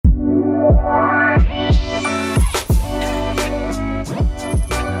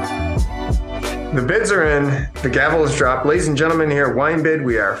The bids are in. The gavel is dropped. Ladies and gentlemen, here at WineBid,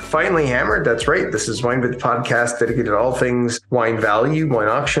 we are finally hammered. That's right. This is WineBid's podcast dedicated to all things wine value, wine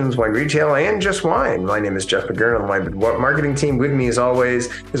auctions, wine retail, and just wine. My name is Jeff McGurn on the WineBid marketing team. With me, as always,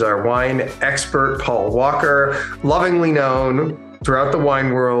 is our wine expert, Paul Walker, lovingly known throughout the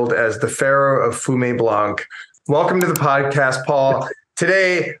wine world as the Pharaoh of Fumé Blanc. Welcome to the podcast, Paul.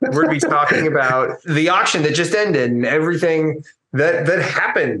 Today, we're going to be talking about the auction that just ended and everything that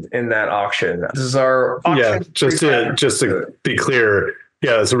happened in that auction. This is our auction. Yeah, just to be clear,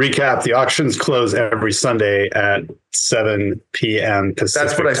 as a recap, the auctions close every Sunday at 7 p.m. Pacific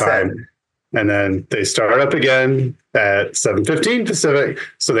That's what I time. said. And then they start up again at 7:15 Pacific.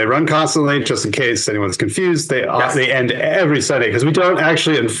 So they run constantly, just in case anyone's confused. They end every Sunday because we don't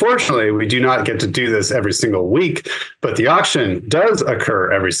actually, unfortunately, we do not get to do this every single week. But the auction does occur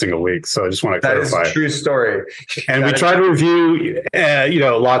every single week. So I just want to clarify. That is a true story. And we try to review,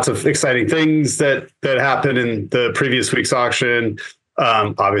 lots of exciting things that happened in the previous week's auction.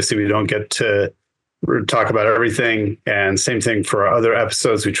 Obviously, we don't get to talk about everything, and same thing for our other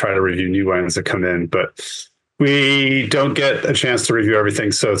episodes. We try to review new wines that come in, but we don't get a chance to review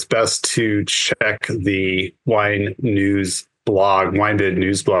everything. So it's best to check the wine news blog, WineBid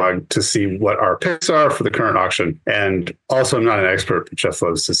news blog, to see what our picks are for the current auction. And also, I'm not an expert, but Jeff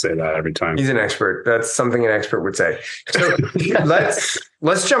loves to say that every time. He's an expert. That's something an expert would say. So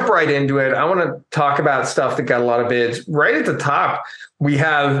let's jump right into it. I want to talk about stuff that got a lot of bids. Right at the top, we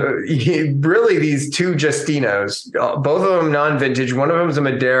have really these two Justinos, both of them non-vintage. One of them is a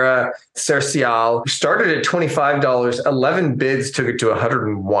Madeira Cercial, started at $25. 11 bids took it to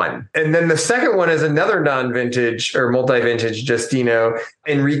 101. And then the second one is another non-vintage or multi-vintage Justino,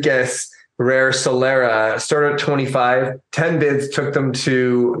 Enriquez Rare Solera, started at 25. 10 bids took them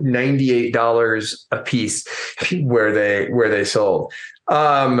to $98 a piece where they sold.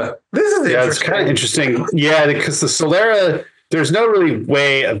 This is it's kind of interesting. Yeah, because the Solera, there's no really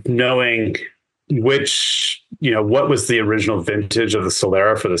way of knowing what was the original vintage of the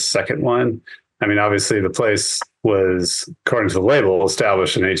Solera for the second one. I mean, obviously the place was, according to the label,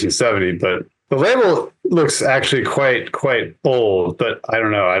 established in 1870, but the label looks actually quite old, but I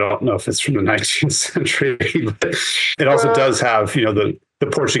don't know. I don't know if it's from the 19th century, but it also does have, the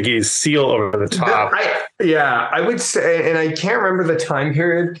Portuguese seal over the top. I would say, and I can't remember the time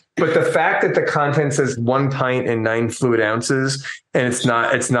period, but the fact that the content says 1 pint and 9 fluid ounces, and it's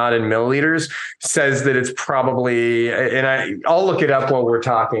not in milliliters, says that it's probably, and I'll look it up while we're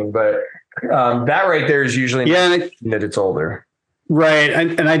talking, but that right there is usually that it's older. Right.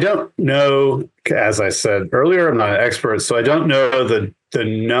 And I don't know, as I said earlier, I'm not an expert, so I don't know the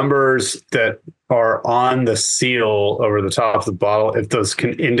numbers that are on the seal over the top of the bottle, if those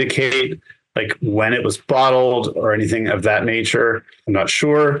can indicate like when it was bottled or anything of that nature. I'm not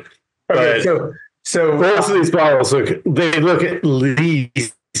sure. Okay, so most of these bottles look at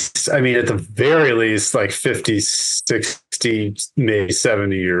least, at the very least, like 50, 60, maybe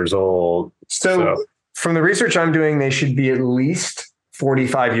 70 years old. So from the research I'm doing, they should be at least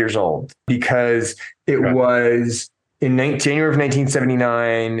 45 years old, because it was in January of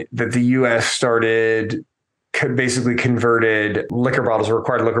 1979 that the U.S. started basically converted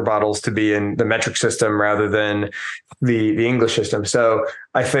required liquor bottles to be in the metric system rather than the English system. So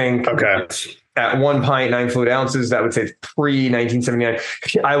I think at 1 pint, 9 fluid ounces, that would say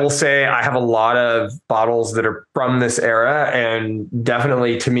pre-1979. I will say I have a lot of bottles that are from this era, and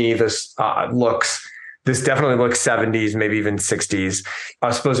definitely to me, this definitely looks 70s, maybe even 60s. I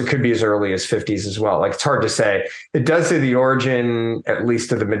suppose it could be as early as 50s as well. Like, it's hard to say. It does say the origin, at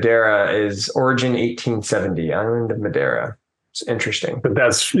least of the Madeira, is origin 1870, island of Madeira. It's interesting. But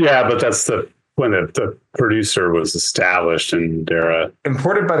that's when the producer was established in Madeira.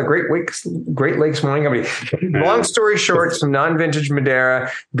 Imported by the Great Lakes Wine Company. Long story short, some non-vintage Madeira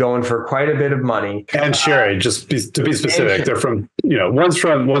going for quite a bit of money. And sherry, to be specific, they're from, one's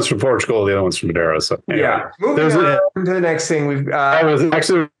from Portugal, the other one's from Madeira. So anyway, moving on to the next thing we've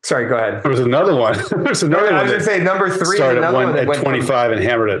sorry, go ahead. There was another one. There's another one. I was going to say number 3. Started another at 25 and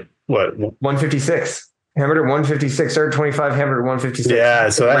hammered at what? 156. Hammered at 156, or 25, hammered at 156. Yeah,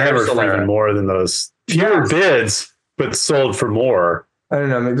 so that hammered for even more than those. Fewer bids, but sold for more. I don't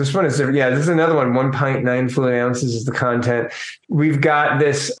know. This one is different. Yeah, this is another one. 1 pint, 9 fluid ounces is the content. We've got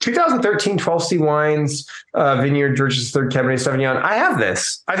this 2013 12C Wines Vineyard George's Third Cabernet Sauvignon. I have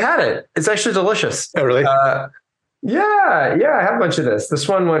this. I've had it. It's actually delicious. Oh, really? Yeah, I have a bunch of this. This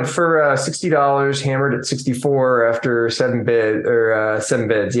one went for $60, hammered at 64 after 7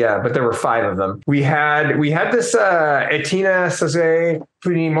 bids. Yeah, but there were 5 of them. We had this Etienne Sauzet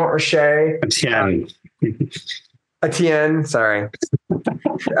Puny Montrachet. Etienne. Etienne, sorry.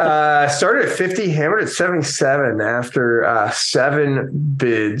 Started at 50, hammered at 77 after 7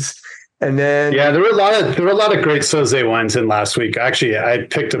 bids. And then there were a lot of great Sauzet wines in last week. Actually, I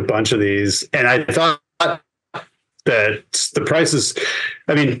picked a bunch of these, and I thought that the prices,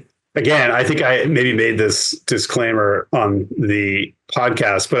 I mean, again, I think I maybe made this disclaimer on the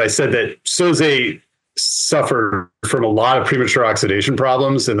podcast, but I said that Sauzet suffered from a lot of premature oxidation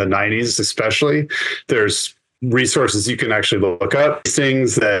problems in the 90s, especially. There's resources you can actually look up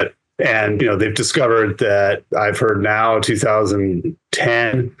things that, and they've discovered that I've heard now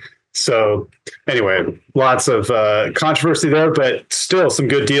 2010. So anyway, lots of controversy there, but still some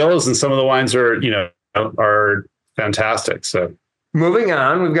good deals, and some of the wines are fantastic. So moving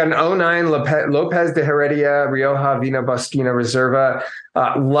on, we've got an 09 Lopez de Heredia Rioja Vina Bosquina Reserva.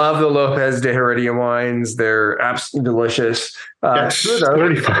 Love the Lopez de Heredia wines. They're absolutely delicious.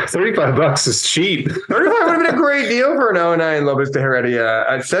 $35 is cheap. 35 would have been a great deal for an 09 Lopez de Heredia.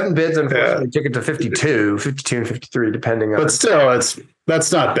 At 7 bids, unfortunately, took it to 52 and 53, depending on. But still,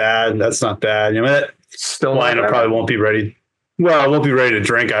 that's not bad. That's not bad. That still wine probably won't be ready. Well, it won't be ready to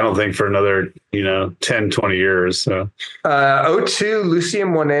drink, I don't think, for another, 10, 20 years. So 02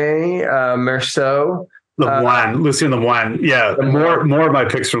 Lucien Monet, Merceau. Lucien Lemoine. Yeah. More of my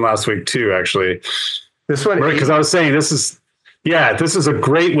picks from last week too, actually. This one, because I was saying this is a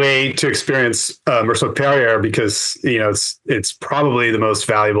great way to experience Merceau Perrier, because it's probably the most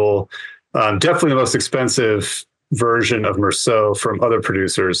valuable, definitely the most expensive version of Merceau from other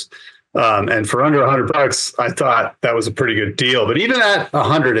producers. And for under $100, I thought that was a pretty good deal. But even at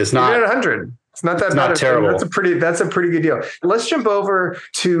 100 is not. Even at 100. It's not that it's bad. Not terrible. That's a pretty good deal. Let's jump over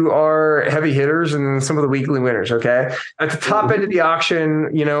to our heavy hitters and some of the weekly winners. Okay. At the top end of the auction,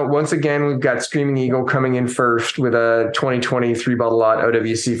 once again, we've got Screaming Eagle coming in first with a 2020 3-bottle lot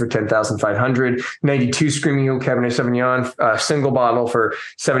OWC for $10,500. 92 Screaming Eagle Cabernet Sauvignon, single bottle for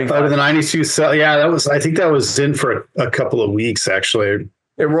 $75. The 92. I think that was in for a couple of weeks, actually.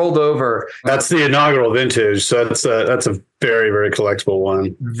 It rolled over. That's the inaugural vintage. So that's a very, very collectible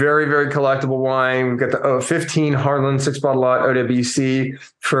one. Very, very collectible wine. We've got the 15 Harlan 6-bottle lot OWC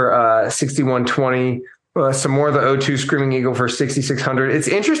for $61.20. Some more of the 02 Screaming Eagle for $6,600. It's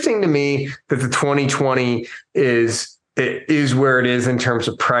interesting to me that the 2020 is where it is in terms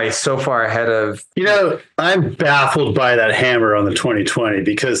of price, so far ahead of. I'm baffled by that hammer on the 2020,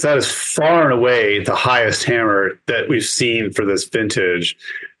 because that is far and away the highest hammer that we've seen for this vintage.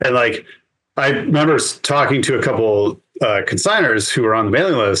 And I remember talking to a couple consigners who were on the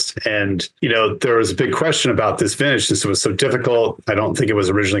mailing list, and there was a big question about this vintage since it was so difficult. I don't think it was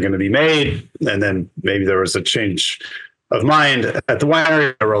originally going to be made, and then maybe there was a change of mind at the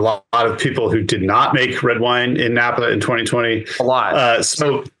winery. There were a lot of people who did not make red wine in Napa in 2020. A lot.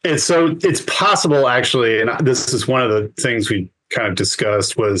 So it's possible, actually, and this is one of the things we kind of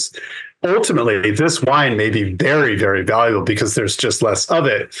discussed, was ultimately this wine may be very, very valuable because there's just less of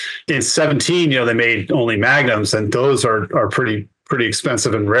it. In 17, they made only magnums, and those are pretty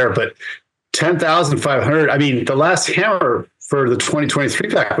expensive and rare. But 10,500. I mean, the last hammer for the 2023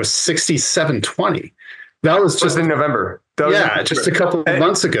 pack was 67.20. That was just in November. Just a couple of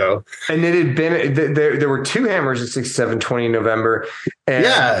months ago. And it had been there were 2 hammers at 67.20 in November. And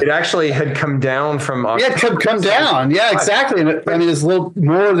it actually had come down from October. Yeah, come down. Yeah, exactly. And it's a little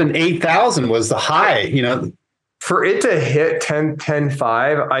more than 8,000 was the high, For it to hit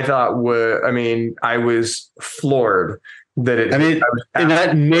 10.5, I thought I was floored that it. And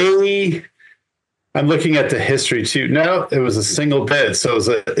that may. I'm looking at the history too. No, it was a single bid. So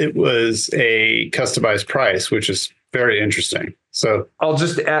it was a customized price, which is very interesting. So I'll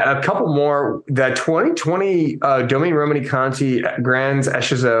just add a couple more. That 2020 Domaine Romani Conti Grands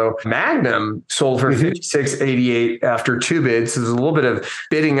Echezeaux Magnum sold for $56.88 after 2 bids. So there's a little bit of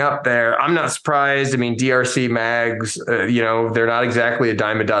bidding up there. I'm not surprised. DRC mags, they're not exactly a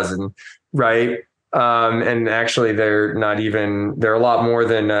dime a dozen, right? And actually they're a lot more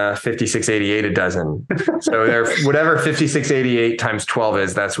than 56.88 a dozen. So they're whatever 56.88 times 12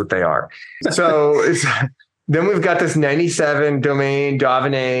 is, that's what they are. So then we've got this 97 Domaine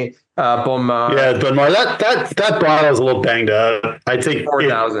Dauphiné Bonmar. Yeah, Bonmar. That bottle is a little banged up. I think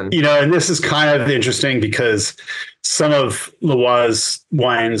 4,000. And this is kind of interesting because some of Loise's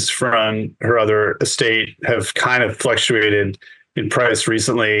wines from her other estate have kind of fluctuated in price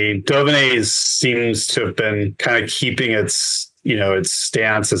recently. Dauphiné seems to have been kind of keeping its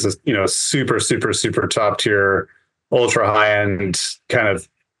stance as a, super, super, super top tier, ultra high end kind of,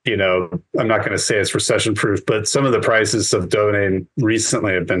 I'm not going to say it's recession proof, but some of the prices of Dauphiné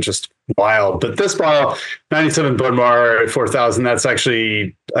recently have been just wild. But this bottle, 97 Bonmar at 4,000, that's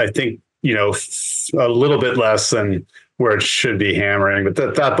actually, I think, a little bit less than where it should be hammering.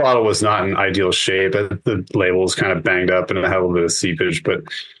 But that bottle was not in ideal shape. The label was kind of banged up and it had a little bit of seepage. But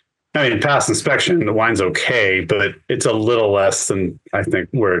I mean, past inspection, the wine's okay, but it's a little less than I think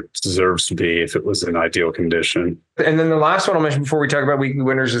where it deserves to be if it was in ideal condition. And then the last one I'll mention before we talk about weekly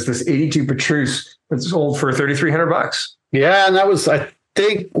winners is this 82 Petrus that's sold for $3,300. Yeah, and that was, I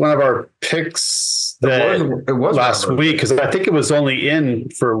think, one of our picks it was last week, because I think it was only in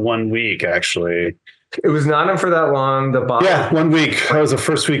for 1 week, actually. It was not in for that long. The bottle. Yeah, 1 week. That was the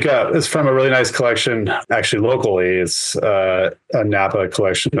first week up. It's from a really nice collection, actually locally. It's a Napa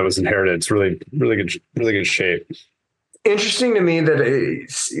collection that was inherited. It's really good shape. Interesting to me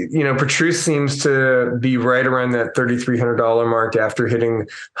that Petrus seems to be right around that $3,300 mark after hitting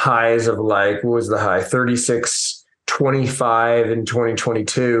highs of what was the high? 36.25 in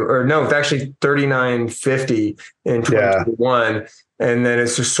 2022, or no, it's actually 39.50 in 2021. Yeah. And then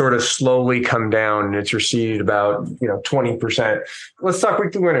it's just sort of slowly come down and it's receded about, 20%. Let's talk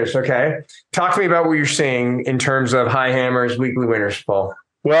weekly winners. Okay. Talk to me about what you're seeing in terms of high hammers, weekly winners, Paul.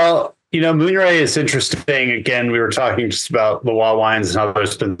 Well, Moonray is interesting. Again, we were talking just about Loire wines and how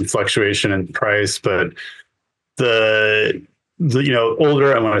there's been fluctuation in price, but the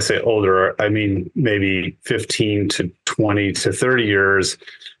older, and when I say older, I mean maybe 15 to 20 to 30 years.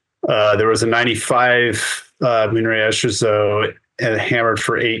 There was a 95 Moonray Estruzot and hammered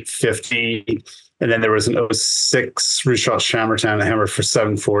for $850, and then there was an 06 Ruchat Chambertin hammered for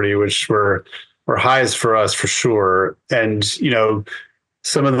 $740, which were highs for us for sure. And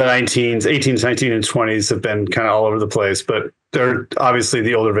some of the 19s, 18s, 19, and 20s have been kind of all over the place, but they're obviously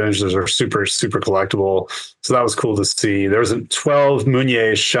the older vintages are super, super collectible. So that was cool to see. There was a 12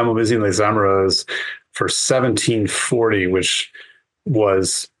 Meunier Chamomisi Les Amoureuses for $1740, which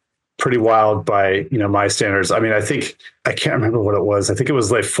was pretty wild by my standards. I mean, I can't remember what it was. I think it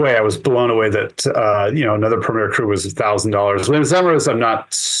was Les Fouets. I was blown away that another Premier Cru was $1,000. Les Amoureuses, I'm not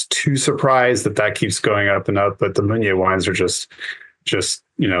too surprised that keeps going up and up, but the Meunier wines are just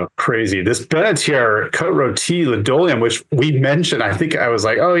crazy. This Benetier Côte Rôtie Ladolium, which we mentioned, I think I was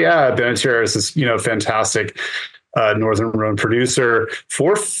like, oh yeah, Benetier is this fantastic Northern Rhone producer,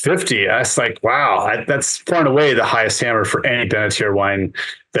 $450. I was like, wow, that's far and away the highest hammer for any Benetier wine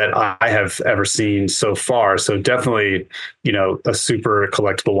that I have ever seen so far. So definitely, a super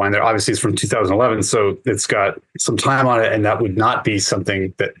collectible wine there. Obviously, it's from 2011, so it's got some time on it, and that would not be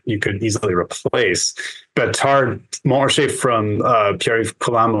something that you could easily replace. But Tard Montrachet from Pierre-Yves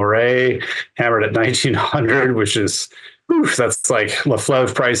Colin-Moret, hammered at 1900, which is that's like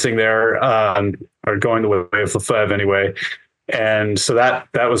Lefebvre pricing there, or going the way of Lefebvre anyway. And so that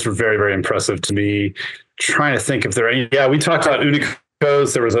was very, very impressive to me. Trying to think if there are any. Yeah, we talked about Unicos.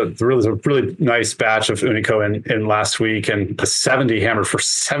 There was a really nice batch of Unico in last week, and the 70 hammered for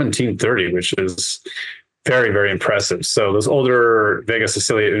 $1730, which is very, very impressive. So those older Vega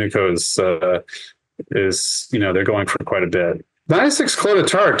Sicilia Unicos they're going for quite a bit. 96 Clos de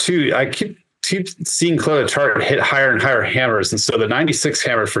Tart too. I keep seeing Clos de Tart hit higher and higher hammers, and so the 96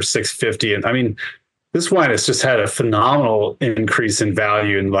 hammered for $650. And I mean, this wine has just had a phenomenal increase in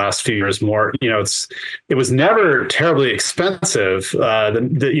value in the last few years. More, it was never terribly expensive.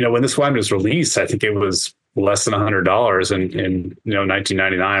 When this wine was released, I think it was less than $100 in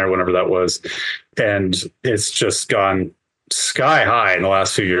 1999 or whenever that was, and it's just gone sky high in the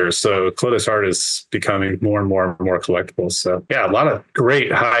last few years. So Clos de Tart is becoming more and more collectible. So yeah, a lot of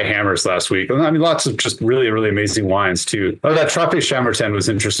great high hammers last week. I mean, lots of just really, really amazing wines too. Oh, that Trappé Chambertin was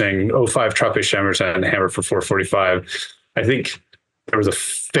interesting. 05 Trappé Chambertin hammered for $445. I think there was a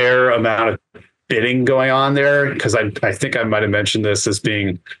fair amount of bidding going on there, because I think I might have mentioned this as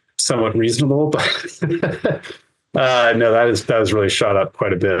being somewhat reasonable, but no, that was really shot up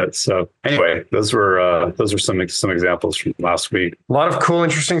quite a bit. So anyway, those were some examples from last week. A lot of cool,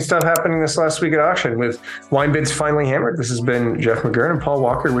 interesting stuff happening this last week at auction with WineBid's finally hammered. This has been Jeff McGurn and Paul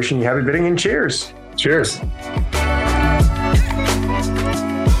Walker wishing you happy bidding, and cheers. Cheers.